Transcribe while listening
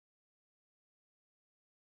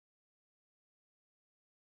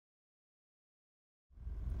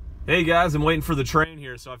Hey guys, I'm waiting for the train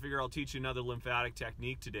here, so I figure I'll teach you another lymphatic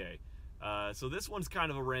technique today. So this one's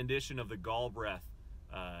kind of a rendition of the Gallbreath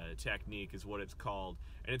technique is what it's called.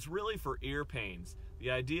 And it's really for ear pains.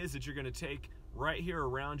 The idea is that you're going to take right here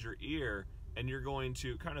around your ear and you're going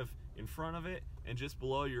to kind of in front of it and just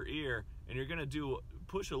below your ear, and you're going to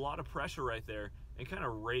push a lot of pressure right there and kind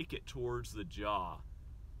of rake it towards the jaw.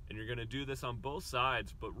 And you're going to do this on both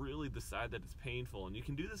sides, but really the side that is painful. And you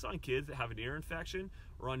can do this on kids that have an ear infection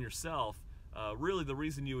or on yourself. Really the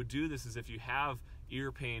reason you would do this is if you have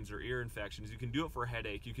ear pains or ear infections. You can do it for a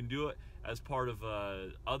headache. You can do it as part of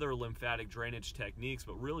other lymphatic drainage techniques,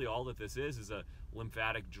 but really all that this is a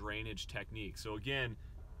lymphatic drainage technique. So again,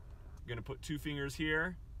 you're going to put 2 fingers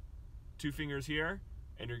here, 2 fingers here,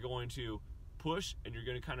 and you're going to push and you're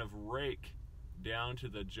going to kind of rake down to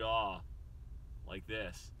the jaw like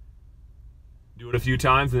this. Do it a few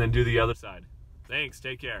times and then do the other side. Thanks,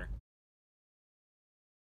 take care.